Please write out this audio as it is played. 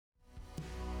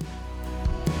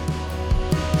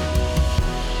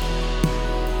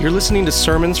You're listening to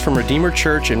sermons from Redeemer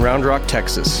Church in Round Rock,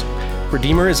 Texas.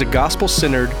 Redeemer is a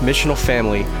gospel-centered, missional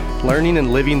family learning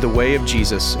and living the way of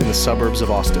Jesus in the suburbs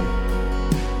of Austin.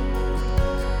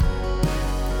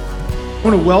 I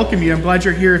want to welcome you. I'm glad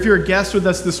you're here. If you're a guest with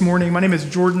us this morning, my name is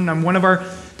Jordan. I'm one of our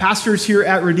pastors here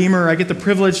at Redeemer. I get the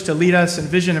privilege to lead us in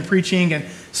vision and preaching, and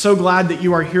so glad that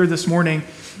you are here this morning.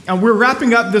 We're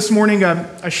wrapping up this morning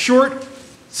a short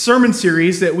sermon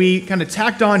series that we kind of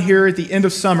tacked on here at the end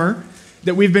of summer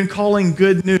that we've been calling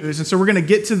Good News. And so we're going to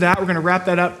get to that. We're going to wrap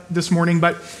that up this morning.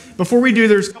 But before we do,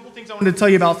 there's a couple things I wanted to tell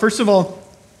you about. First of all,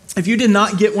 if you did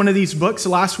not get one of these books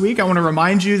last week, I want to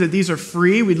remind you that these are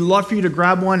free. We'd love for you to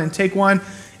grab one and take one.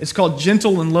 It's called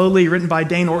Gentle and Lowly, written by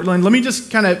Dane Ortlund. Let me just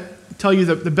kind of tell you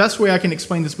the best way I can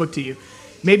explain this book to you.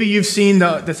 Maybe you've seen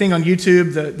the thing on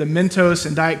YouTube, the Mentos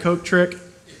and Diet Coke trick,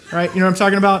 right? You know what I'm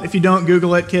talking about? If you don't,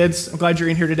 Google it, kids. I'm glad you're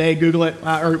in here today. Google it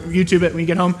or YouTube it when you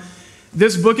get home.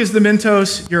 This book is the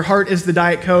Mentos. Your heart is the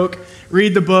Diet Coke.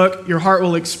 Read the book. Your heart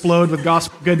will explode with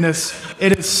gospel goodness.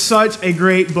 It is such a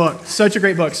great book. Such a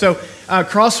great book. So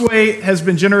Crossway has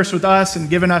been generous with us and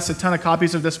given us a ton of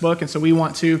copies of this book, and so we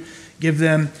want to give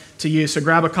them to you. So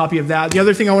grab a copy of that. The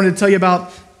other thing I wanted to tell you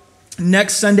about,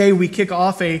 next Sunday we kick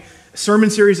off a sermon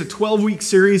series, a 12-week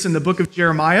series in the book of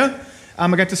Jeremiah.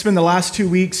 I got to spend the last 2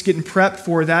 weeks getting prepped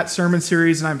for that sermon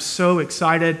series, and I'm so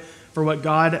excited for what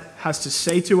God has to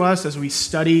say to us as we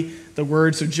study the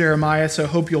words of Jeremiah. So I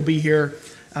hope you'll be here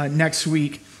next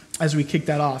week as we kick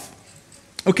that off.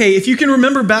 Okay, if you can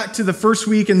remember back to the first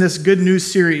week in this Good News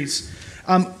series,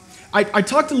 I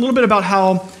talked a little bit about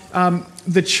how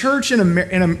the church in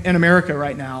America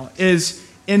right now is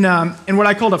in what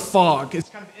I called a fog. It's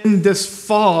kind of in this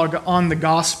fog on the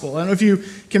gospel. I don't know if you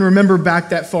can remember back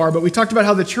that far, but we talked about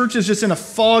how the church is just in a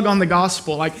fog on the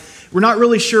gospel. Like, we're not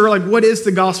really sure, like, what is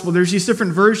the gospel? There's these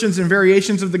different versions and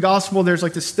variations of the gospel. There's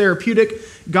like this therapeutic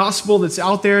gospel that's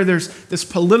out there. There's this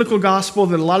political gospel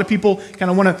that a lot of people kind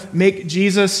of want to make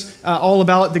Jesus all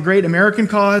about the great American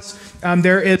cause.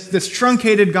 There is this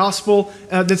truncated gospel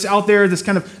that's out there, this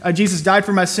kind of Jesus died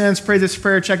for my sins, pray this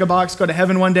prayer, check a box, go to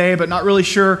heaven one day, but not really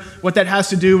sure what that has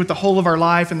to do with the whole of our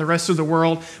life and the rest of the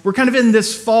world. We're kind of in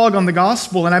this fog on the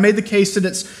gospel, and I made the case that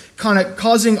it's kind of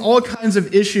causing all kinds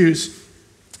of issues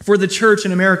for the church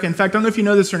in America. In fact, I don't know if you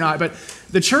know this or not, but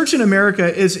the church in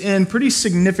America is in pretty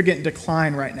significant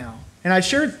decline right now. And I'm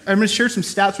going to share some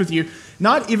stats with you,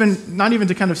 not even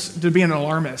to kind of to be an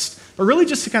alarmist, but really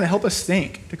just to kind of help us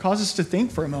think, to cause us to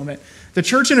think for a moment. The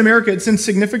church in America, it's in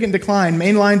significant decline.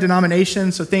 Mainline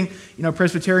denominations, so think,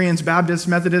 Presbyterians, Baptists,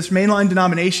 Methodists, mainline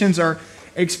denominations are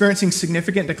experiencing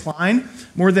significant decline.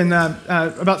 More than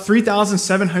about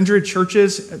 3,700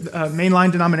 churches,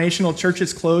 mainline denominational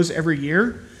churches, close every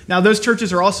year. Now, those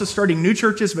churches are also starting new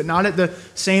churches, but not at the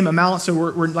same amount. So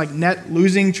we're like net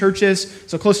losing churches.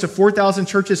 So close to 4,000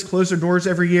 churches close their doors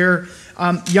every year.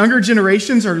 Younger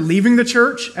generations are leaving the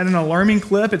church at an alarming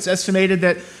clip. It's estimated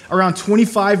that around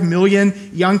 25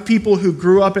 million young people who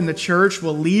grew up in the church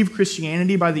will leave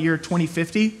Christianity by the year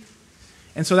 2050.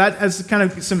 And so that has kind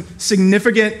of some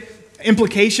significant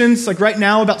implications. Like right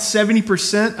now, about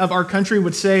 70% of our country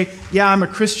would say, yeah, I'm a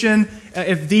Christian.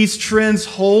 If these trends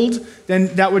hold,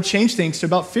 then that would change things to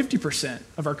about 50%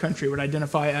 of our country would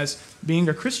identify as being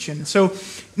a Christian. So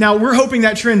now we're hoping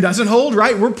that trend doesn't hold,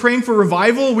 right? We're praying for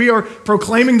revival. We are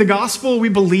proclaiming the gospel. We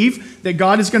believe that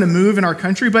God is going to move in our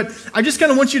country. But I just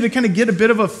kind of want you to kind of get a bit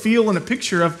of a feel and a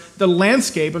picture of the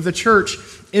landscape of the church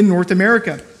in North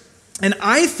America. And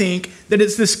I think that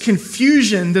it's this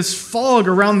confusion, this fog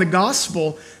around the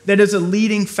gospel that is a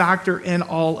leading factor in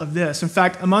all of this. In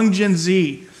fact, among Gen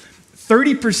Z,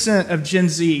 30% of Gen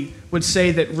Z would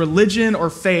say that religion or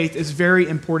faith is very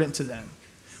important to them,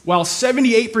 while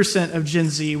 78% of Gen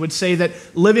Z would say that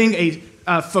living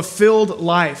a fulfilled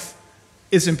life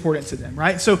is important to them,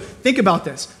 right? So think about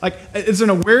this. Like, it's an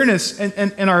awareness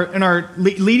in our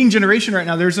leading generation right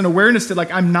now. There's an awareness that,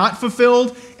 like, I'm not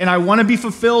fulfilled and I want to be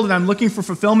fulfilled and I'm looking for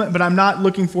fulfillment, but I'm not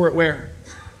looking for it where?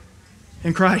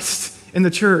 In Christ, in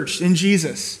the church, in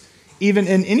Jesus, even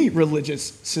in any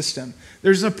religious system.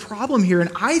 There's a problem here,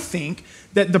 and I think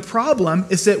that the problem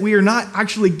is that we are not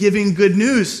actually giving good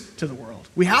news to the world.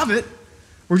 We have it.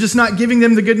 We're just not giving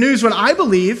them the good news. What I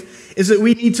believe is that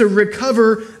we need to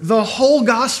recover the whole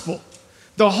gospel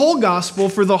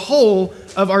for the whole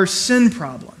of our sin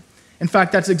problem. In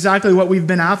fact, that's exactly what we've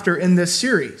been after in this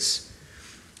series.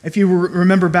 If you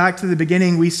remember back to the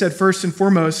beginning, we said first and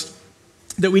foremost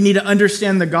that we need to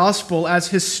understand the gospel as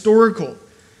historical,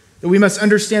 that we must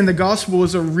understand the gospel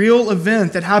as a real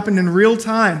event that happened in real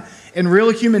time in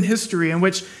real human history in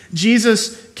which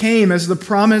Jesus came as the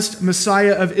promised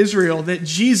Messiah of Israel, that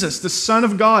Jesus, the Son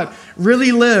of God,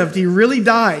 really lived, he really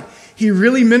died, he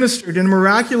really ministered in a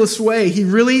miraculous way, he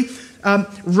really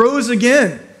rose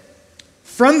again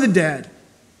from the dead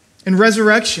in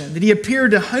resurrection, that he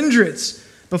appeared to hundreds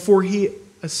before he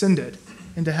ascended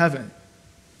into heaven.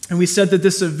 And we said that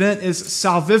this event is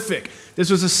salvific. This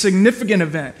was a significant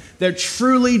event that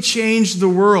truly changed the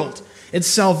world. It's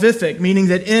salvific, meaning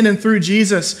that in and through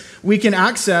Jesus, we can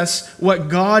access what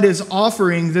God is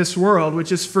offering this world,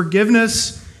 which is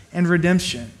forgiveness and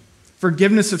redemption.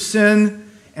 Forgiveness of sin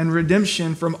and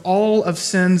redemption from all of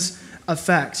sin's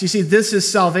effects. You see, this is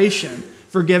salvation,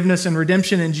 forgiveness and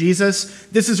redemption in Jesus.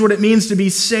 This is what it means to be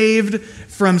saved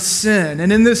from sin.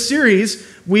 And in this series,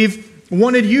 we've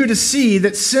wanted you to see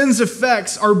that sin's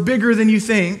effects are bigger than you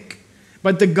think,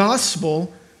 but the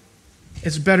gospel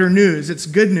is better news. It's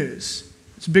good news.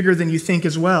 It's bigger than you think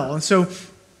as well. And so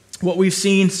what we've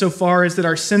seen so far is that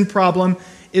our sin problem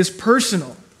is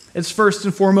personal. It's first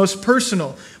and foremost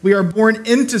personal. We are born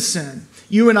into sin.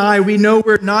 You and I, we know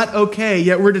we're not okay,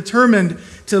 yet we're determined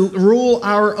to rule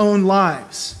our own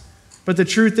lives. But the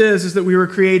truth is that we were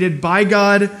created by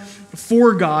God,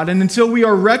 for God, and until we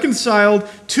are reconciled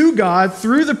to God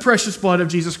through the precious blood of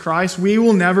Jesus Christ, we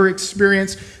will never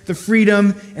experience the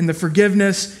freedom and the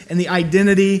forgiveness and the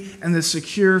identity and the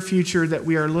secure future that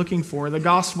we are looking for. The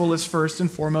gospel is first and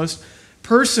foremost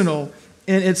personal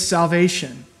in its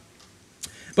salvation.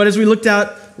 But as we looked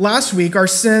at last week, our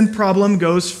sin problem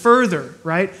goes further,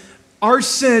 right? Our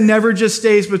sin never just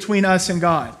stays between us and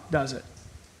God, does it?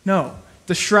 No.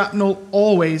 The shrapnel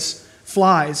always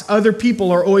flies. Other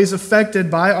people are always affected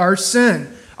by our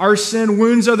sin. Our sin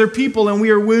wounds other people, and we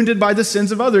are wounded by the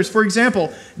sins of others. For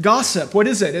example, gossip. What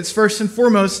is it? It's first and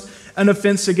foremost an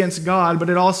offense against God, but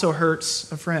it also hurts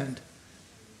a friend.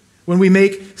 When we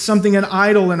make something an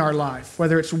idol in our life,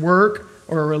 whether it's work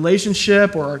or a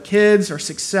relationship or our kids or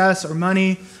success or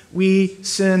money, we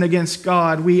sin against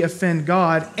God, we offend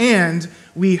God, and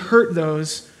we hurt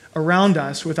those around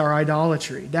us with our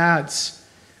idolatry. Dads,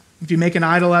 if you make an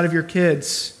idol out of your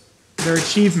kids, their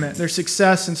achievement, their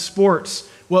success in sports,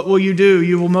 what will you do?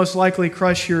 You will most likely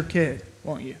crush your kid,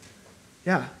 won't you?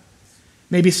 Yeah.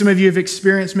 Maybe some of you have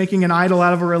experienced making an idol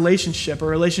out of a relationship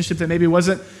that maybe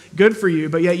wasn't good for you,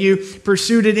 but yet you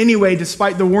pursued it anyway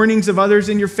despite the warnings of others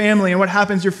in your family. And what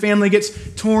happens? Your family gets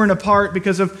torn apart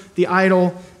because of the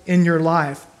idol in your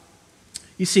life.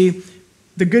 You see,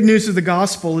 the good news of the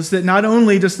gospel is that not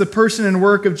only does the person and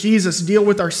work of Jesus deal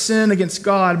with our sin against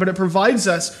God, but it provides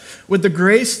us with the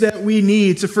grace that we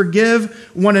need to forgive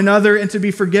one another and to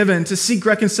be forgiven, to seek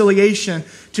reconciliation,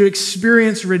 to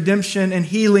experience redemption and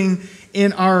healing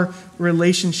in our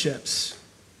relationships.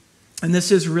 And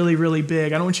this is really, really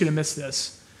big. I don't want you to miss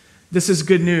this. This is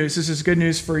good news. This is good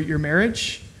news for your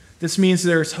marriage. This means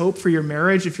there's hope for your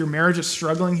marriage. If your marriage is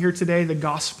struggling here today, the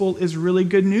gospel is really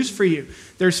good news for you.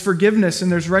 There's forgiveness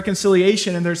and there's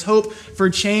reconciliation and there's hope for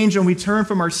change, and we turn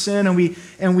from our sin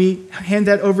and we hand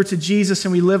that over to Jesus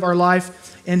and we live our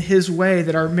life in His way,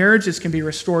 that our marriages can be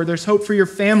restored. There's hope for your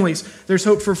families. There's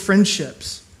hope for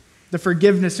friendships. The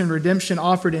forgiveness and redemption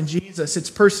offered in Jesus.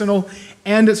 It's personal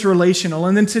and it's relational.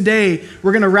 And then today,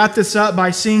 we're going to wrap this up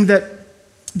by seeing that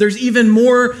there's even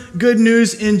more good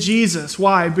news in Jesus.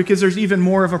 Why? Because there's even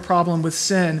more of a problem with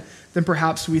sin than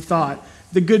perhaps we thought.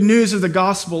 The good news of the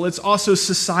gospel, it's also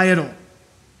societal.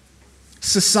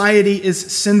 Society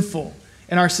is sinful,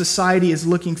 and our society is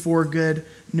looking for good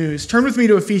news. Turn with me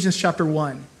to Ephesians chapter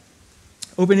 1.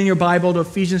 Opening your Bible to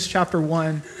Ephesians chapter 1.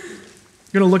 I'm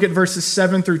going to look at verses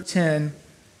 7 through 10,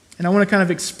 and I want to kind of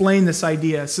explain this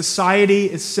idea. Society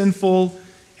is sinful,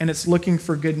 and it's looking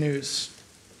for good news.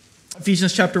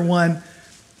 Ephesians chapter 1,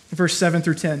 verse 7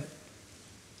 through 10.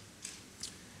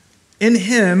 In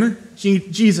Him,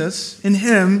 Jesus, in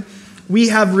Him, we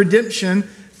have redemption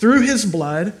through His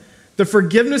blood, the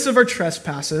forgiveness of our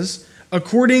trespasses,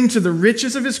 according to the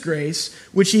riches of His grace,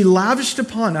 which He lavished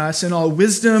upon us in all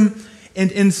wisdom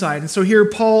and insight. And so here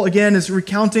Paul, again, is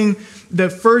recounting the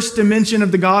first dimension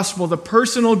of the gospel, the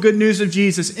personal good news of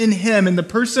Jesus. In Him, in the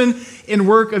person and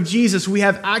work of Jesus, we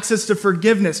have access to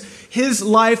forgiveness. His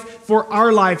life for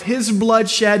our life, His blood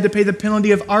shed to pay the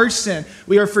penalty of our sin.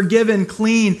 We are forgiven,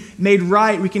 clean, made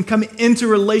right. We can come into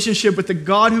relationship with the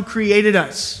God who created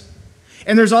us.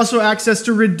 And there's also access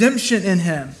to redemption in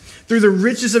Him through the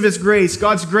riches of His grace.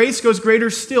 God's grace goes greater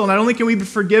still. Not only can we be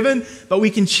forgiven, but we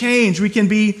can change. We can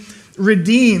be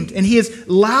redeemed. And He has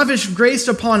lavished grace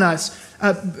upon us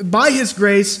by His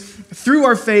grace through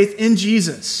our faith in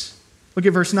Jesus. Look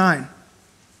at verse 9.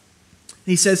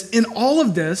 He says, in all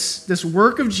of this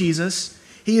work of Jesus,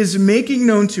 he is making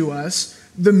known to us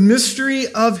the mystery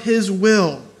of his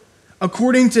will,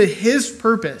 according to his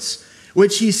purpose,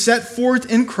 which he set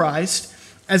forth in Christ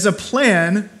as a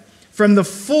plan from the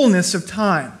fullness of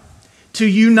time, to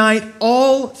unite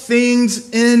all things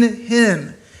in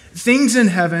him, things in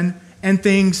heaven and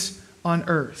things on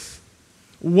earth.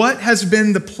 What has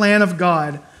been the plan of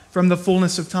God from the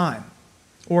fullness of time?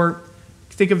 Or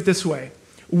think of it this way.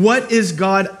 What is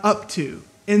God up to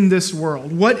in this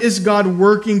world? What is God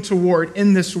working toward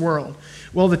in this world?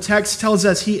 Well, the text tells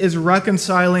us he is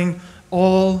reconciling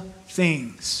all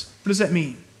things. What does that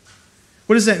mean?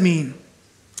 What does that mean?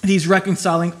 He's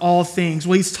reconciling all things.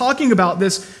 Well, he's talking about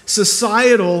this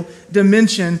societal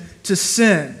dimension to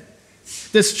sin.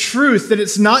 This truth that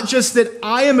it's not just that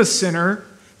I am a sinner,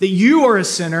 that you are a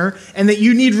sinner, and that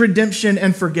you need redemption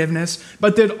and forgiveness,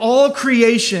 but that all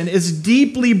creation is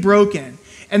deeply broken.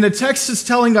 And the text is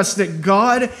telling us that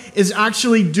God is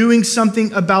actually doing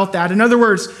something about that. In other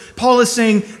words, Paul is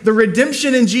saying the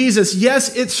redemption in Jesus,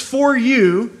 yes, it's for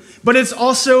you, but it's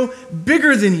also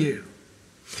bigger than you.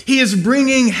 He is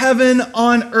bringing heaven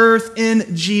on earth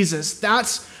in Jesus.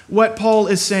 That's what Paul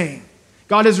is saying.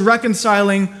 God is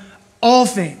reconciling all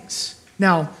things.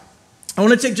 Now, I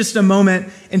want to take just a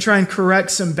moment and try and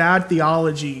correct some bad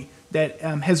theology that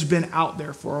has been out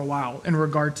there for a while in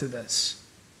regard to this.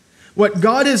 What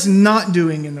God is not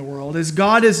doing in the world is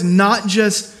God is not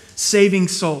just saving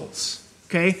souls,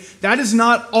 okay? That is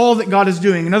not all that God is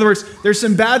doing. In other words, there's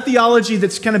some bad theology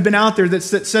that's kind of been out there that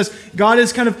says God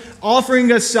is kind of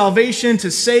offering us salvation to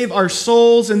save our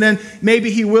souls, and then maybe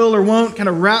he will or won't kind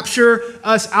of rapture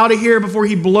us out of here before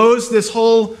he blows this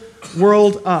whole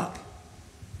world up.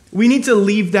 We need to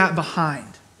leave that behind.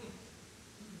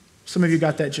 Some of you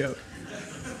got that joke.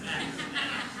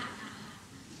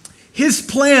 His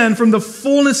plan from the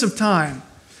fullness of time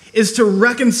is to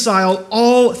reconcile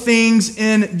all things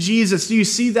in Jesus. Do you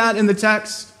see that in the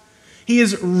text? He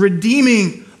is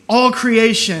redeeming all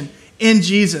creation in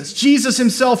Jesus. Jesus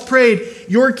himself prayed,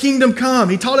 your kingdom come.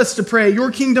 He taught us to pray, your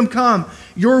kingdom come,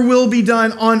 your will be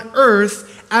done on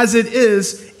earth as it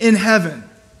is in heaven.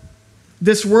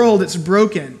 This world, it's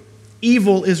broken.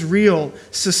 Evil is real.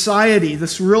 Society,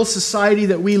 this real society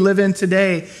that we live in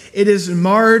today, it is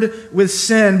marred with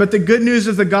sin. But the good news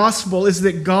of the gospel is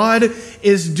that God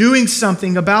is doing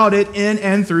something about it in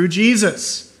and through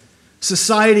Jesus.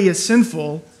 Society is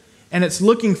sinful, and it's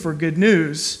looking for good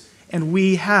news, and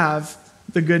we have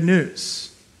the good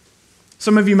news.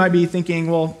 Some of you might be thinking,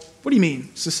 well, what do you mean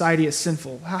society is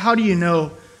sinful? How do you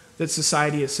know that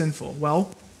society is sinful?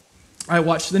 Well, I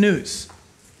watch the news.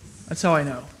 That's how I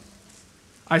know.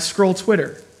 I scroll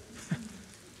Twitter.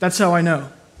 That's how I know.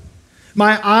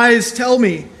 My eyes tell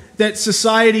me that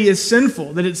society is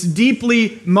sinful, that it's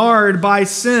deeply marred by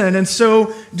sin, and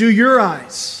so do your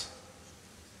eyes.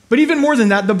 But even more than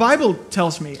that, the Bible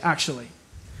tells me, actually.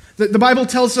 The Bible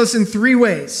tells us in 3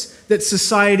 ways that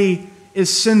society is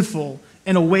sinful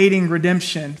and awaiting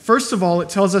redemption. First of all, it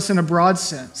tells us in a broad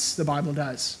sense, the Bible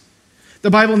does.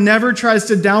 The Bible never tries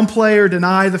to downplay or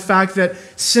deny the fact that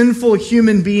sinful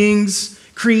human beings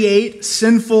create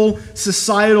sinful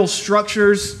societal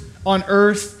structures on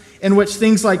earth in which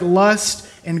things like lust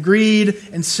and greed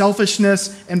and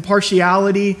selfishness and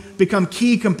partiality become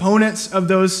key components of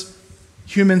those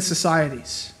human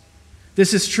societies.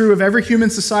 This is true of every human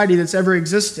society that's ever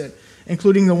existed,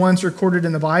 including the ones recorded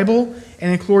in the Bible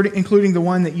and including the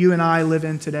one that you and I live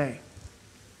in today.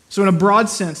 So in a broad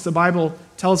sense, the Bible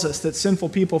tells us that sinful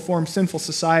people form sinful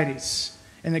societies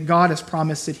and that God has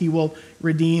promised that he will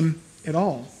redeem it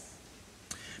all.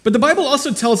 But the Bible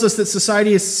also tells us that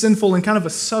society is sinful in kind of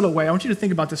a subtle way. I want you to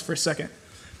think about this for a second.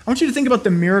 I want you to think about the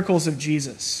miracles of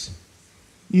Jesus.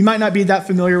 You might not be that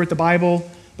familiar with the Bible,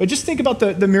 but just think about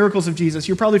the miracles of Jesus.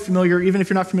 You're probably familiar, even if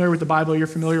you're not familiar with the Bible, you're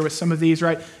familiar with some of these,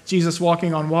 right? Jesus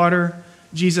walking on water,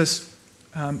 Jesus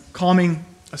calming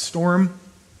a storm,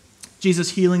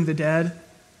 Jesus healing the dead,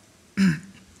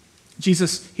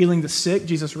 Jesus healing the sick,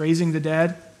 Jesus raising the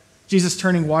dead, Jesus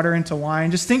turning water into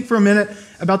wine. Just think for a minute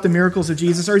about the miracles of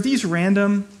Jesus. Are these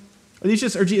random? Are these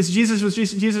just, was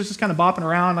Jesus just kind of bopping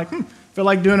around like, feel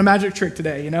like doing a magic trick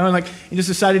today, and like he just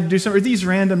decided to do something? Are these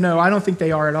random? No, I don't think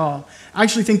they are at all. I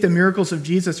actually think the miracles of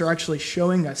Jesus are actually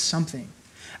showing us something.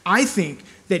 I think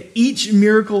that each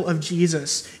miracle of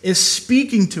Jesus is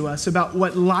speaking to us about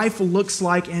what life looks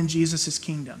like in Jesus'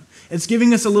 kingdom. It's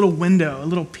giving us a little window, a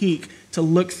little peek to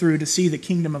look through to see the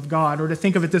kingdom of God, or to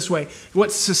think of it this way,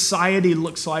 what society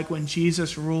looks like when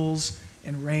Jesus rules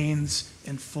and reigns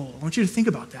in full. I want you to think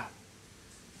about that.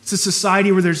 It's a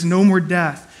society where there's no more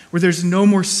death, where there's no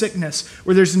more sickness,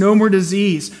 where there's no more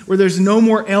disease, where there's no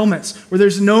more ailments, where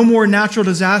there's no more natural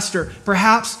disaster,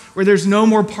 perhaps where there's no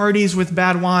more parties with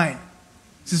bad wine.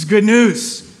 This is good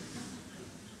news.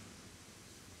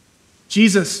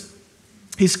 Jesus,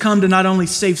 he's come to not only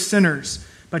save sinners,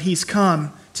 but he's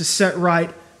come to set right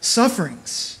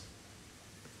sufferings.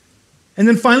 And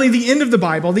then finally, the end of the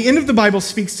Bible. The end of the Bible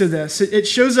speaks to this. It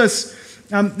shows us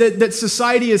that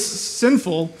society is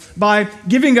sinful by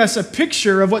giving us a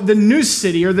picture of what the new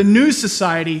city or the new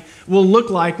society will look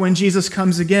like when Jesus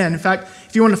comes again. In fact,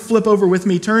 if you want to flip over with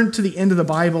me, turn to the end of the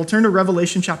Bible. Turn to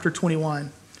Revelation chapter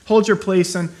 21. Hold your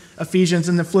place in Ephesians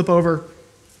and then flip over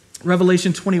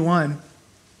Revelation 21.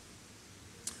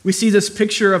 We see this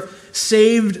picture of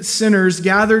saved sinners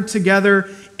gathered together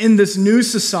in this new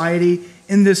society,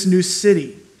 in this new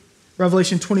city.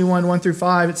 Revelation 21, 1 through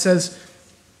 5, it says,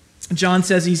 John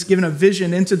says he's given a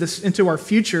vision into our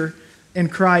future in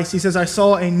Christ. He says, I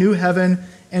saw a new heaven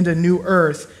and a new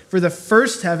earth. For the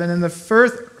first heaven and the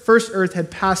first earth had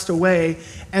passed away,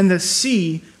 and the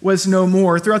sea was no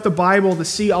more. Throughout the Bible, the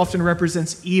sea often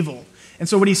represents evil. And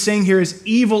so what he's saying here is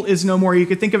evil is no more. You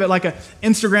could think of it like an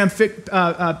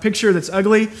Instagram picture that's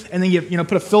ugly, and then you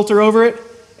put a filter over it,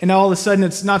 and now all of a sudden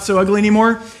it's not so ugly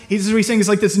anymore. What he's saying is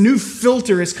like this new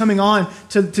filter is coming on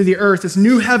to the earth. This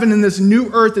new heaven and this new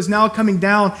earth is now coming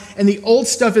down, and the old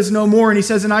stuff is no more. And he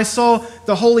says, and I saw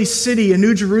the holy city, a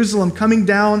new Jerusalem, coming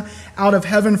down out of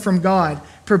heaven from God,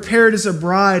 prepared as a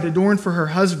bride adorned for her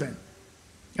husband.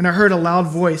 And I heard a loud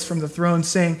voice from the throne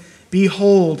saying,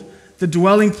 behold, the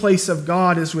dwelling place of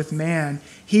God is with man.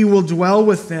 He will dwell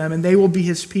with them, and they will be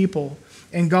his people.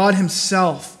 And God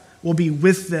himself will be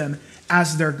with them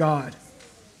as their God.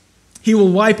 He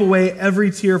will wipe away every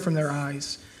tear from their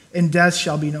eyes, and death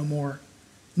shall be no more.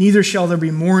 Neither shall there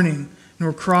be mourning,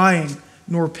 nor crying,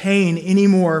 nor pain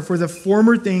anymore, for the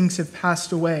former things have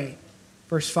passed away.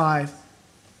 Verse 5.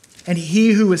 And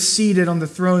he who was seated on the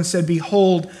throne said,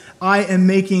 behold, I am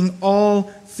making all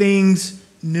things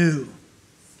new.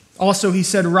 Also, he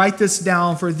said, write this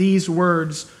down, for these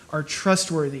words are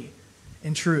trustworthy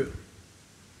and true.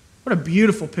 What a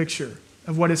beautiful picture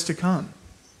of what is to come.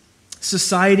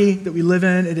 Society that we live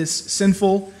in, it is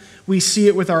sinful. We see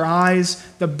it with our eyes.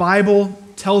 The Bible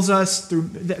tells us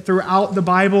throughout the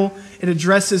Bible, it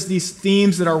addresses these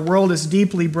themes that our world is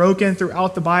deeply broken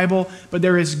throughout the Bible, but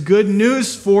there is good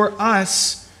news for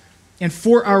us and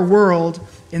for our world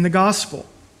in the gospel.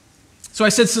 So I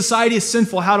said society is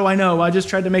sinful. How do I know? Well, I just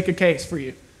tried to make a case for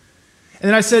you. And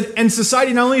then I said, and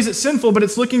society not only is it sinful, but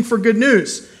it's looking for good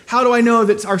news. How do I know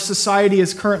that our society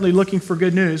is currently looking for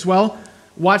good news? Well,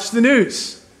 watch the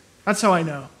news. That's how I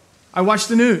know. I watch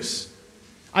the news.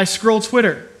 I scroll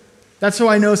Twitter. That's how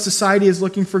I know society is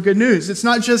looking for good news. It's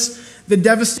not just the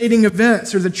devastating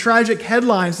events or the tragic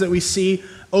headlines that we see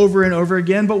over and over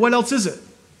again, but what else is it?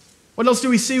 What else do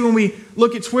we see when we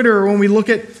look at Twitter or when we look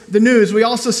at the news? We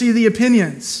also see the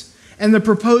opinions and the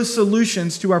proposed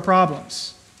solutions to our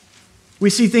problems. We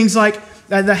see things like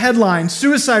the headline,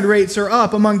 suicide rates are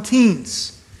up among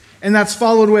teens, and that's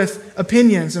followed with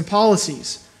opinions and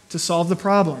policies to solve the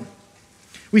problem.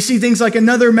 We see things like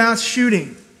another mass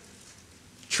shooting,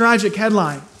 tragic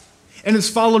headline, and it's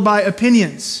followed by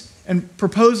opinions and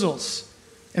proposals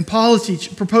and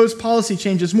proposed policy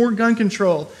changes, more gun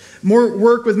control, more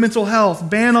work with mental health,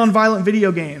 ban on violent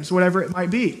video games, whatever it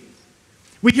might be.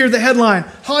 We hear the headline,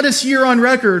 hottest year on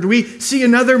record. We see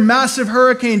another massive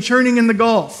hurricane churning in the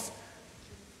Gulf.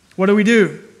 What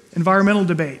do? Environmental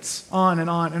debates, on and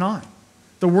on and on.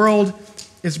 The world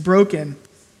is broken,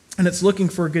 and it's looking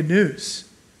for good news.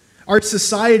 Our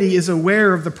society is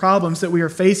aware of the problems that we are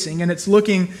facing, and it's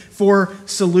looking for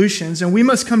solutions. And we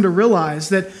must come to realize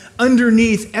that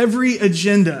underneath every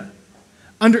agenda,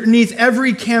 underneath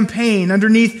every campaign,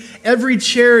 underneath every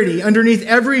charity, underneath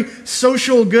every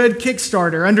social good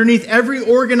Kickstarter, underneath every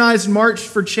organized march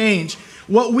for change,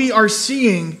 what we are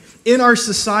seeing in our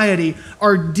society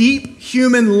are deep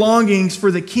human longings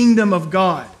for the kingdom of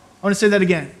God. I want to say that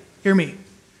again. Hear me.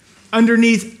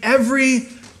 Underneath every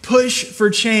push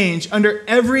for change, under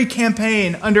every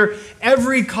campaign, under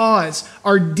every cause,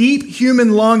 are deep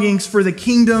human longings for the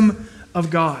kingdom of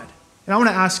God. And I want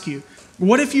to ask you,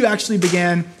 what if you actually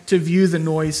began to view the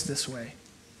noise this way?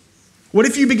 What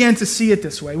if you began to see it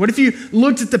this way? What if you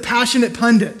looked at the passionate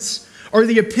pundits or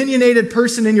the opinionated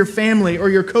person in your family or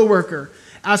your coworker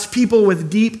as people with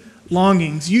deep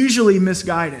longings, usually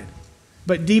misguided,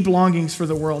 but deep longings for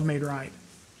the world made right?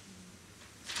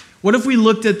 What if we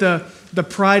looked at the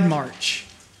Pride March,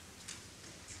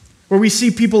 where we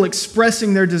see people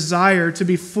expressing their desire to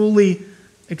be fully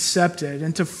accepted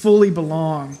and to fully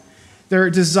belong, their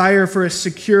desire for a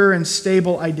secure and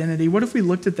stable identity. What if we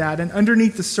looked at that and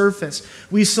underneath the surface,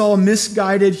 we saw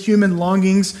misguided human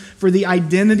longings for the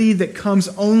identity that comes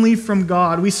only from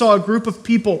God? We saw a group of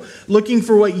people looking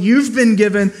for what you've been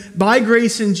given by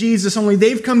grace in Jesus, only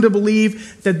they've come to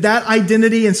believe that that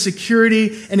identity and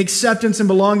security and acceptance and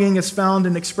belonging is found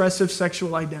in expressive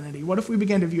sexual identity. What if we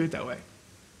began to view it that way?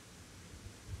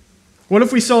 What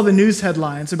if we saw the news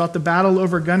headlines about the battle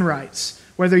over gun rights,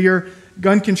 whether you're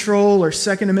gun control or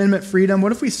Second Amendment freedom?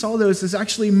 What if we saw those as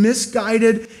actually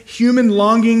misguided human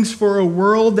longings for a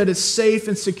world that is safe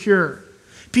and secure?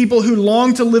 People who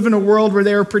long to live in a world where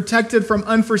they are protected from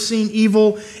unforeseen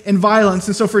evil and violence.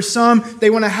 And so for some, they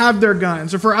want to have their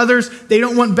guns. Or for others, they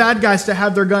don't want bad guys to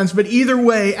have their guns. But either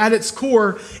way, at its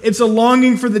core, it's a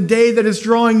longing for the day that is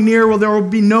drawing near where there will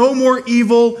be no more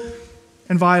evil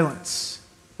and violence.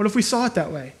 What if we saw it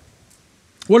that way?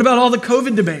 What about all the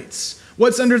COVID debates?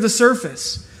 What's under the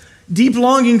surface? Deep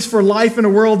longings for life in a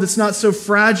world that's not so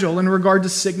fragile in regard to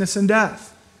sickness and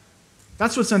death.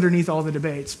 That's what's underneath all the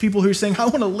debates. People who are saying, I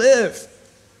want to live.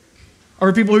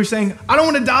 Or people who are saying, I don't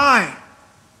want to die.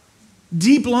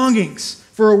 Deep longings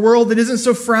for a world that isn't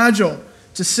so fragile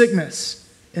to sickness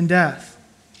and death.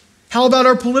 How about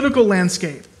our political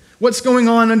landscape? What's going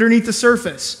on underneath the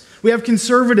surface? We have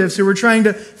conservatives who are trying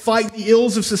to fight the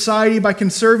ills of society by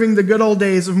conserving the good old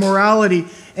days of morality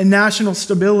and national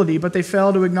stability, but they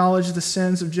fail to acknowledge the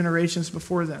sins of generations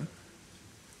before them.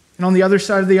 And on the other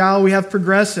side of the aisle, we have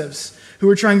progressives who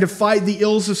are trying to fight the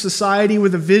ills of society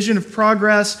with a vision of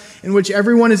progress in which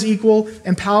everyone is equal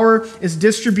and power is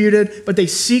distributed, but they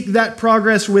seek that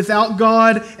progress without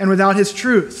God and without His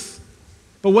truth.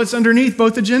 But what's underneath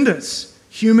both agendas?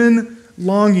 Human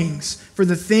longings for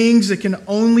the things that can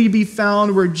only be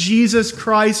found where Jesus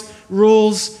Christ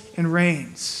rules and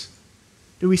reigns.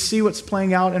 Do we see what's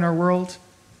playing out in our world?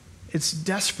 It's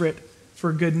desperate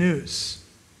for good news.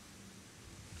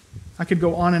 I could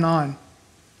go on and on.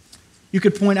 You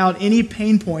could point out any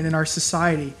pain point in our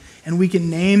society, and we can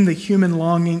name the human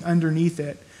longing underneath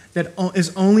it that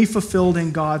is only fulfilled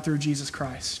in God through Jesus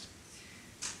Christ.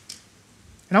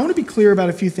 And I want to be clear about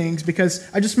a few things because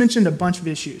I just mentioned a bunch of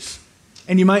issues.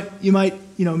 And you might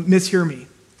mishear me.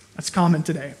 That's common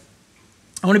today.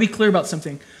 I want to be clear about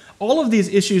something. All of these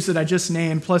issues that I just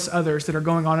named, plus others that are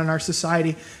going on in our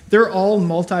society, they're all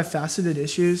multifaceted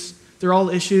issues. They're all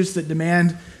issues that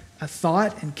demand a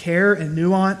thought and care and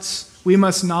nuance. We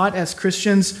must not, as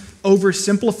Christians,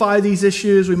 oversimplify these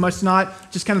issues. We must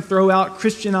not just kind of throw out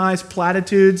Christianized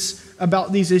platitudes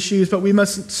about these issues, but we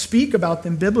must speak about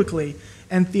them biblically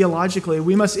and theologically.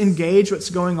 We must engage what's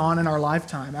going on in our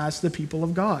lifetime as the people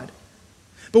of God.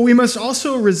 But we must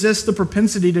also resist the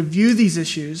propensity to view these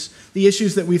issues, the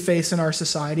issues that we face in our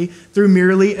society, through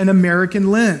merely an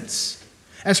American lens.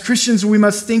 As Christians, we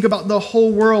must think about the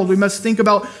whole world. We must think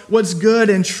about what's good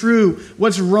and true,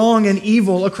 what's wrong and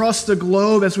evil across the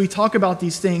globe as we talk about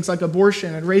these things like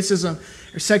abortion and racism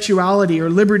or sexuality or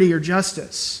liberty or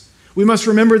justice. We must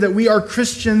remember that we are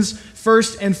Christians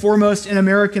first and foremost and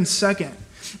Americans second.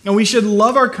 And we should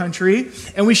love our country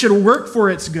and we should work for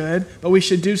its good, but we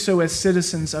should do so as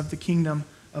citizens of the kingdom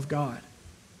of God.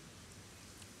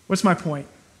 What's my point?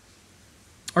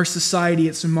 Our society,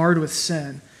 it's marred with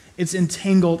sin. It's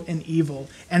entangled in evil,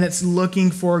 and it's looking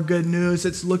for good news.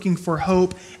 It's looking for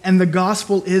hope, and the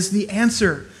gospel is the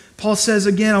answer. Paul says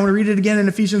again, I want to read it again in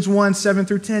Ephesians 1, 7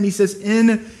 through 10. He says,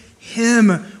 in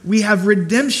Him we have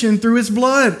redemption through His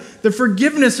blood, the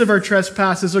forgiveness of our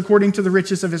trespasses according to the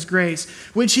riches of His grace,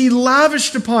 which He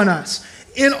lavished upon us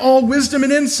in all wisdom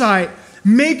and insight,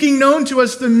 making known to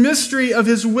us the mystery of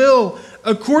His will,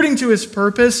 according to His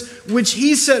purpose, which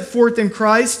He set forth in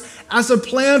Christ as a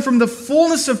plan from the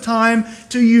fullness of time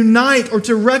to unite or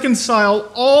to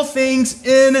reconcile all things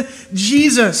in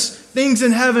Jesus, things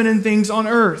in heaven and things on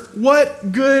earth.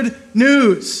 What good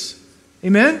news.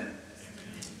 Amen?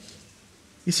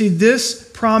 You see,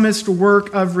 this promised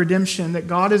work of redemption that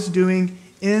God is doing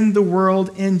in the world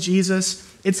in Jesus,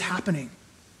 it's happening.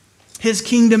 His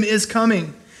kingdom is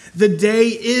coming. The day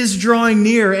is drawing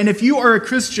near. And if you are a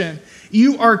Christian,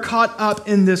 you are caught up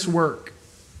in this work.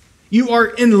 You are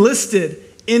enlisted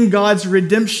in God's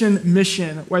redemption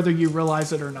mission, whether you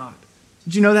realize it or not.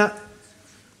 Did you know that?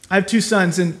 I have two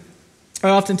sons, and I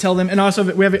often tell them, and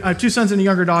also I have 2 sons and a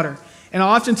younger daughter, and I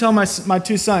often tell my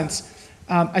 2 sons,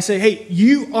 I say, hey,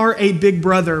 you are a big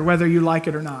brother, whether you like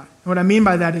it or not. And what I mean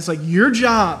by that is like your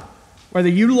job, whether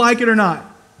you like it or not,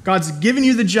 God's given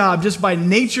you the job just by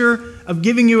nature of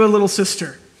giving you a little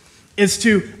sister, is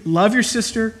to love your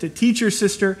sister, to teach your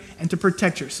sister, and to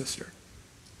protect your sister.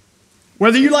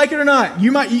 Whether you like it or not,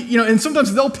 you might, and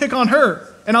sometimes they'll pick on her.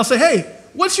 And I'll say, hey,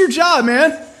 What's your job,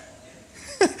 man?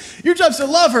 Your job's to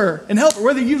love her and help her,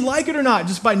 whether you like it or not,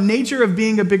 just by nature of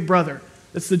being a big brother.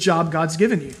 That's the job God's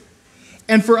given you.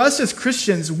 And for us as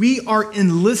Christians, we are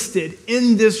enlisted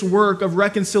in this work of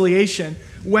reconciliation,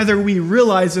 whether we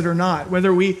realize it or not,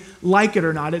 whether we like it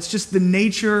or not. It's just the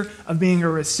nature of being a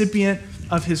recipient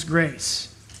of his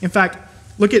grace. In fact,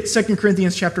 look at 2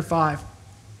 Corinthians chapter 5.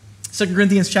 2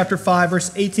 Corinthians chapter 5,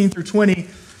 verse 18 through 20.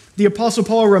 The Apostle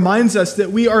Paul reminds us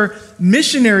that we are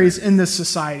missionaries in this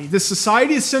society. This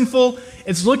society is sinful,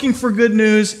 it's looking for good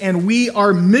news, and we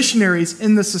are missionaries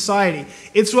in this society.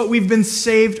 It's what we've been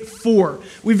saved for.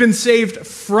 We've been saved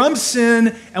from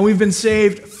sin, and we've been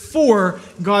saved for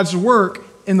God's work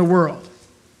in the world.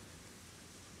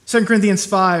 2 Corinthians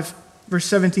 5, verse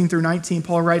 17 through 19,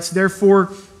 Paul writes,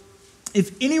 "Therefore,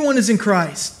 if anyone is in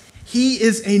Christ, he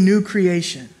is a new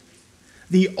creation.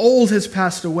 The old has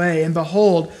passed away, and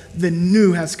behold, the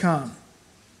new has come.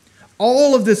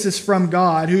 All of this is from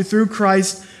God, who through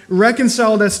Christ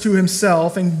reconciled us to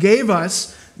himself and gave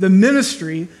us the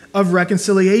ministry of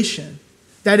reconciliation.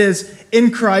 That is,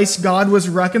 in Christ, God was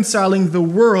reconciling the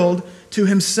world to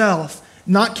himself,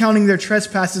 not counting their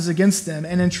trespasses against them,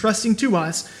 and entrusting to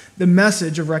us the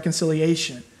message of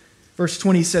reconciliation." Verse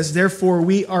 20 says, "Therefore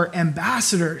we are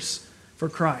ambassadors for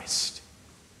Christ."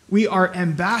 We are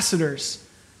ambassadors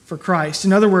for Christ.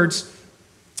 In other words,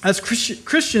 as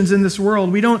Christians in this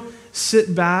world, we don't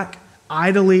sit back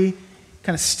idly,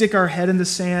 kind of stick our head in the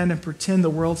sand and pretend the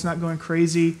world's not going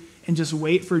crazy and just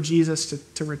wait for Jesus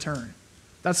to return.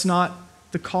 That's not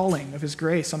the calling of his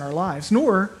grace on our lives.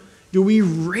 Nor do we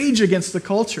rage against the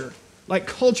culture, like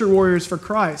culture warriors for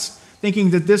Christ,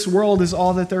 thinking that this world is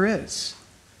all that there is.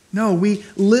 No, we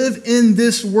live in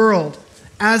this world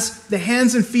as the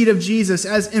hands and feet of Jesus,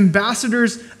 as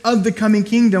ambassadors of the coming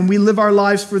kingdom. We live our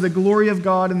lives for the glory of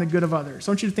God and the good of others.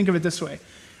 I want you to think of it this way.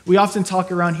 We often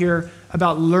talk around here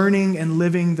about learning and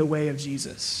living the way of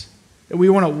Jesus. That we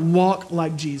want to walk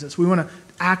like Jesus. We want to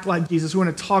act like Jesus. We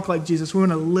want to talk like Jesus. We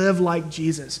want to live like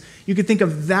Jesus. You could think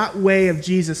of that way of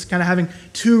Jesus kind of having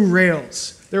two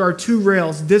rails. There are two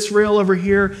rails. This rail over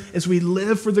here is we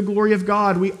live for the glory of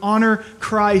God. We honor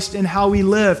Christ in how we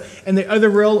live. And the other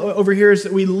rail over here is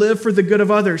that we live for the good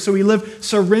of others. So we live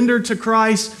surrendered to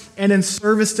Christ and in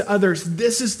service to others.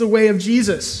 This is the way of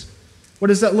Jesus. What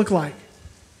does that look like?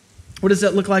 What does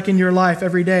that look like in your life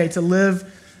every day to live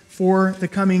for the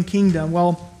coming kingdom?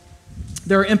 Well,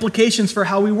 there are implications for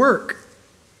how we work.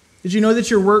 Did you know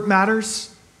that your work matters?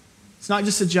 It's not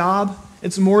just a job.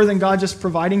 It's more than God just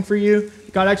providing for you.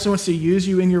 God actually wants to use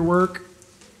you in your work.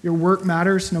 Your work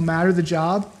matters no matter the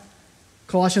job.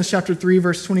 Colossians chapter 3,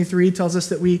 verse 23 tells us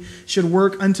that we should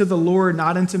work unto the Lord,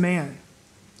 not unto man.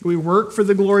 We work for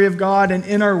the glory of God, and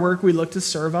in our work we look to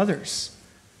serve others.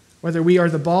 Whether we are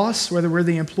the boss, whether we're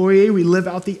the employee, we live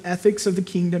out the ethics of the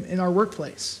kingdom in our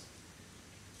workplace.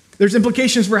 There's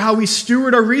implications for how we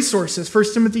steward our resources.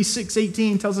 1 Timothy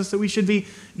 6:18 tells us that we should be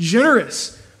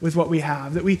generous with what we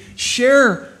have, that we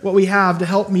share what we have to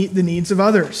help meet the needs of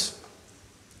others.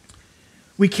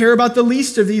 We care about the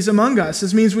least of these among us.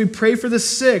 This means we pray for the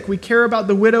sick. We care about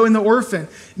the widow and the orphan.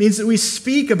 It means that we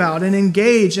speak about and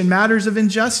engage in matters of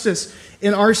injustice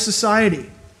in our society.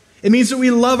 It means that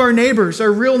we love our neighbors,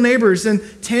 our real neighbors, in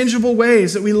tangible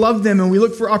ways, that we love them and we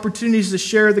look for opportunities to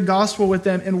share the gospel with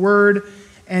them in word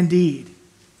and deed.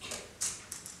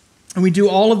 And we do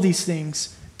all of these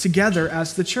things together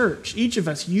as the church, each of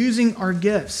us using our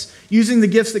gifts, using the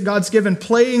gifts that God's given,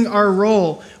 playing our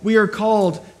role. We are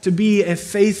called to be a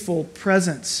faithful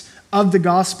presence of the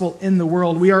gospel in the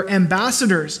world. We are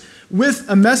ambassadors with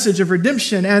a message of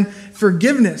redemption and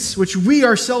forgiveness, which we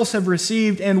ourselves have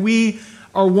received, and we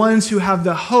are ones who have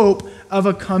the hope of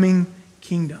a coming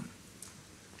kingdom.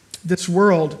 This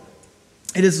world,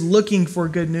 it is looking for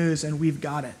good news, and we've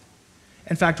got it.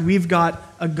 In fact, we've got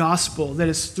a gospel that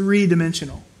is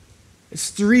three-dimensional. It's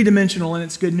three-dimensional in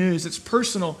its good news. It's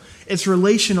personal, it's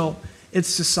relational, it's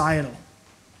societal.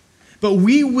 But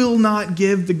we will not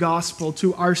give the gospel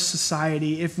to our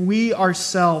society if we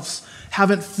ourselves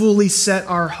haven't fully set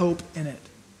our hope in it.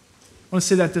 I want to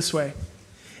say that this way.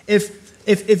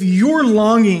 If your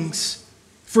longings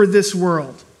for this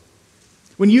world,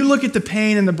 when you look at the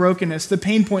pain and the brokenness, the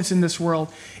pain points in this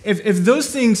world, if those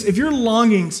things, if your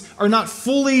longings are not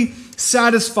fully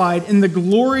satisfied in the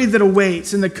glory that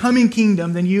awaits in the coming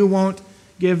kingdom, then you won't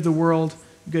give the world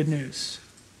good news.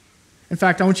 In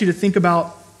fact, I want you to think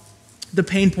about the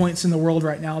pain points in the world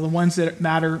right now, the ones that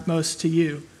matter most to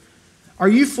you. Are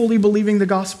you fully believing the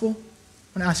gospel?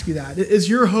 I want to ask you that. Is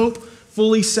your hope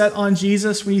fully set on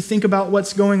Jesus when you think about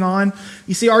what's going on?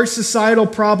 You see, our societal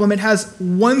problem, it has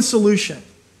one solution.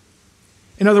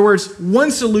 In other words, one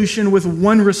solution with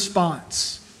one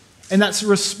response. And that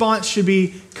response should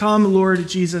be, come, Lord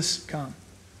Jesus, come.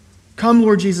 Come,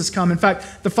 Lord Jesus, come. In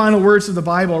fact, the final words of the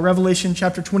Bible, Revelation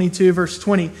chapter 22, verse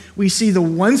 20, we see the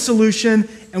one solution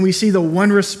and we see the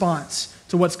one response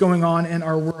to what's going on in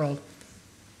our world.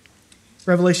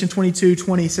 Revelation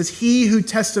 22:20 says, he who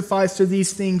testifies to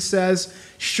these things says,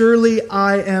 surely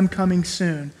I am coming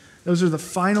soon. Those are the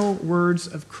final words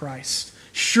of Christ.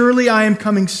 Surely I am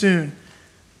coming soon.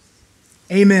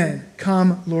 Amen.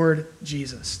 Come, Lord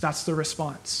Jesus. That's the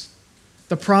response.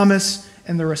 The promise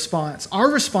and the response.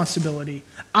 Our responsibility,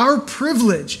 our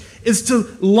privilege is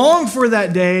to long for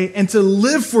that day and to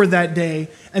live for that day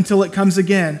until it comes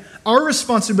again. Our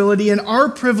responsibility and our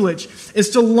privilege is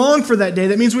to long for that day.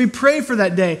 That means we pray for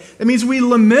that day. That means we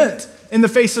lament in the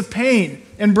face of pain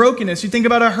and brokenness. You think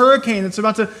about a hurricane that's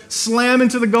about to slam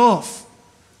into the Gulf.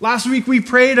 Last week we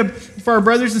prayed for our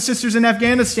brothers and sisters in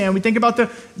Afghanistan. We think about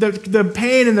the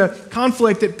pain and the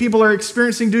conflict that people are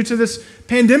experiencing due to this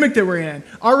pandemic that we're in.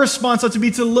 Our response ought to be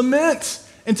to lament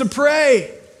and to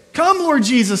pray. Come, Lord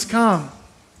Jesus, come.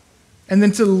 And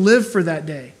then to live for that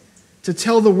day, to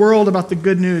tell the world about the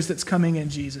good news that's coming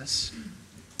in Jesus.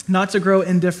 Not to grow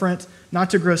indifferent, not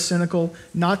to grow cynical,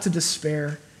 not to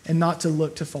despair, and not to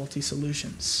look to faulty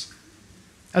solutions.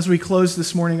 As we close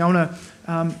this morning, I want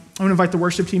to invite the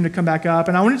worship team to come back up,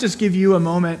 and I want to just give you a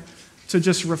moment to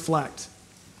just reflect.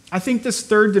 I think this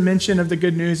third dimension of the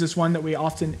good news is one that we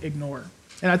often ignore,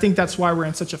 and I think that's why we're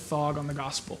in such a fog on the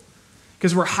gospel,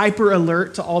 because we're hyper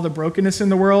alert to all the brokenness in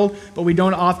the world, but we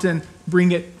don't often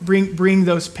bring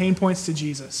those pain points to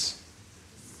Jesus.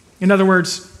 In other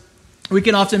words, we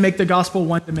can often make the gospel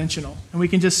one-dimensional, and we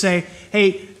can just say,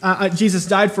 hey, Jesus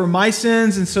died for my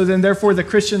sins, and so then therefore the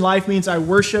Christian life means I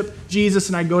worship Jesus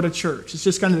and I go to church. It's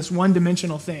just kind of this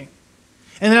one-dimensional thing.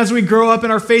 And then as we grow up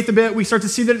in our faith a bit, we start to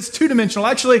see that it's two-dimensional.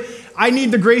 Actually, I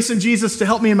need the grace of Jesus to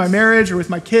help me in my marriage or with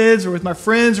my kids or with my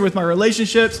friends or with my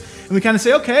relationships. And we kind of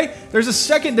say, okay, there's a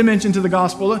second dimension to the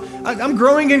gospel. I'm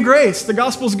growing in grace. The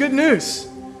gospel's good news.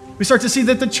 We start to see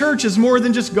that the church is more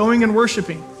than just going and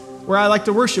worshiping, where I like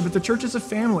to worship, but the church is a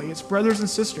family. It's brothers and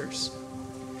sisters.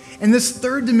 And this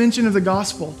third dimension of the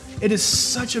gospel, it is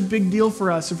such a big deal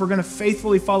for us if we're going to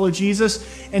faithfully follow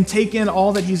Jesus and take in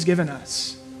all that he's given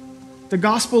us. The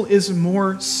gospel is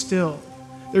more still.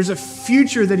 There's a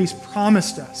future that he's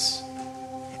promised us,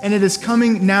 and it is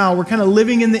coming now. We're kind of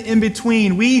living in the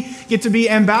in-between. We get to be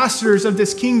ambassadors of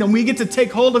this kingdom. We get to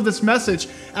take hold of this message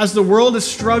as the world is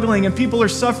struggling and people are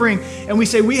suffering, and we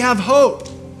say, we have hope.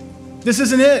 This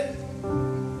isn't it.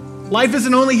 Life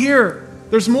isn't only here.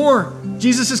 There's more.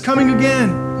 Jesus is coming again.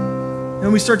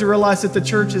 And we start to realize that the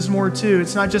church is more too.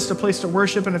 It's not just a place to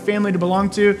worship and a family to belong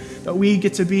to, but we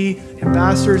get to be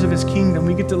ambassadors of his kingdom.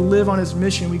 We get to live on his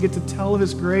mission. We get to tell of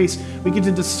his grace. We get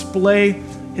to display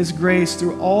his grace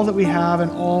through all that we have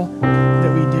and all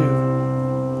that we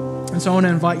do. And so I want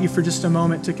to invite you for just a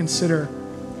moment to consider,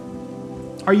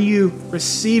 are you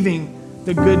receiving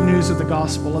the good news of the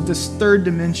gospel, of this third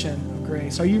dimension of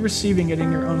grace? Are you receiving it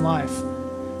in your own life?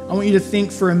 I want you to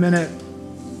think for a minute,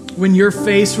 when you're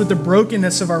faced with the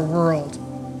brokenness of our world,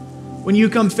 when you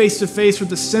come face to face with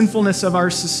the sinfulness of our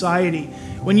society,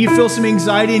 when you feel some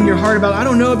anxiety in your heart about, I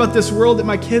don't know about this world that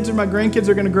my kids or my grandkids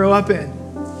are going to grow up in,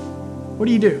 what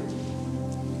do you do?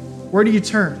 Where do you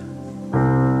turn?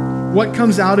 What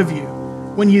comes out of you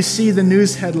when you see the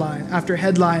news headline after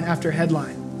headline after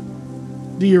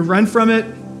headline? Do you run from it?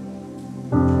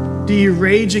 Do you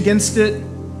rage against it?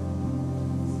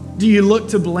 Do you look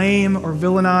to blame or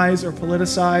villainize or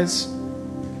politicize?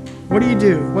 What do you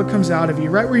do? What comes out of you?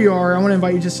 Right where you are, I want to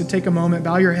invite you just to take a moment,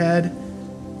 bow your head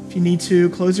if you need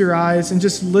to, close your eyes, and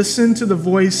just listen to the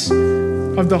voice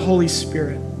of the Holy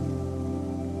Spirit.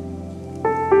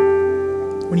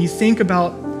 When you think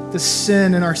about the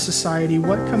sin in our society,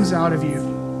 what comes out of you?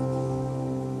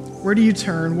 Where do you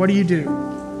turn? What do you do?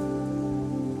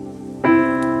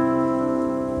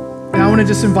 And I want to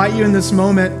just invite you in this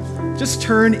moment, just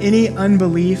turn any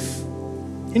unbelief,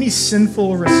 any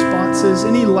sinful responses,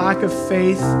 any lack of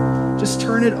faith, just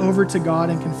turn it over to God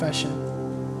in confession.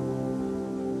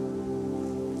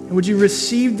 And would you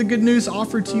receive the good news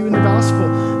offered to you in the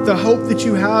gospel? The hope that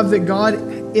you have that God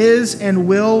is and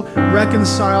will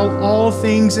reconcile all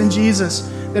things in Jesus,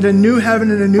 that a new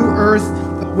heaven and a new earth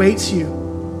awaits you.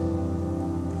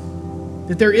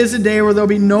 That there is a day where there'll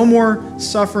be no more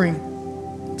suffering,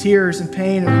 tears and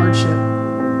pain and hardship.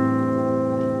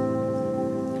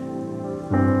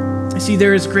 See,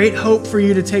 there is great hope for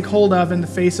you to take hold of in the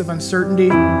face of uncertainty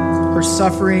or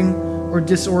suffering or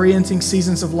disorienting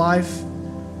seasons of life.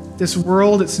 This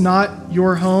world, it's not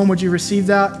your home. Would you receive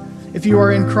that? If you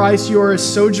are in Christ, you are a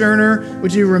sojourner.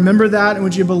 Would you remember that and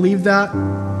would you believe that?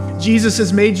 Jesus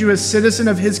has made you a citizen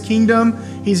of his kingdom.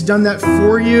 He's done that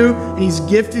for you, and he's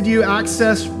gifted you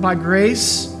access by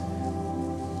grace.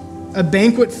 A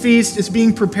banquet feast is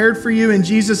being prepared for you, and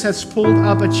Jesus has pulled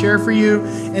up a chair for you,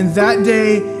 and that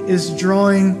day is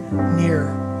drawing near.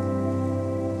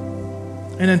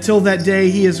 And until that day,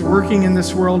 he is working in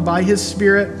this world by his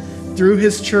Spirit, through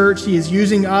his church. He is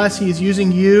using us. He is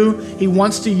using you. He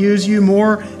wants to use you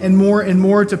more and more and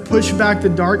more to push back the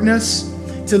darkness,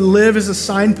 to live as a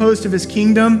signpost of his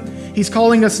kingdom. He's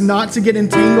calling us not to get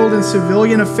entangled in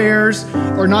civilian affairs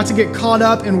or not to get caught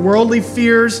up in worldly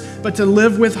fears, but to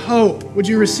live with hope. Would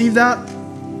you receive that?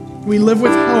 We live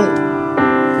with hope.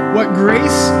 What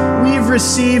grace we've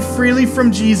received freely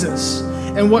from Jesus,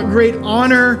 and what great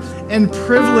honor and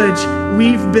privilege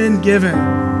we've been given.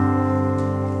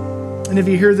 And if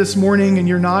you're here this morning and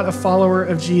you're not a follower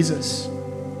of Jesus,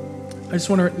 I just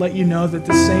want to let you know that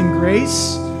the same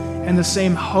grace and the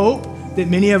same hope that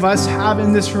many of us have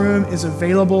in this room is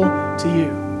available to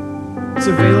you. It's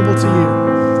available to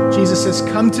you. Jesus says,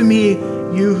 "Come to me,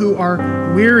 you who are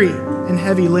weary and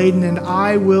heavy laden, and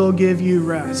I will give you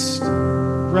rest."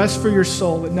 Rest for your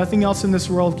soul that nothing else in this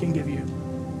world can give you.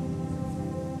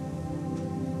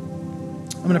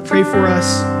 I'm going to pray for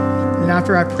us, and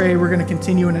after I pray, we're going to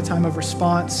continue in a time of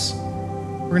response.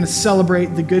 We're going to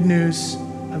celebrate the good news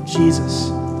of Jesus.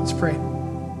 Let's pray.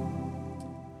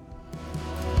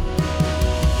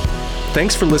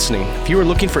 Thanks for listening. If you are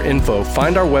looking for info,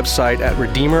 find our website at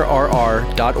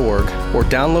redeemerrr.org or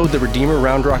download the Redeemer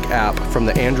Round Rock app from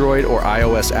the Android or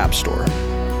iOS App Store.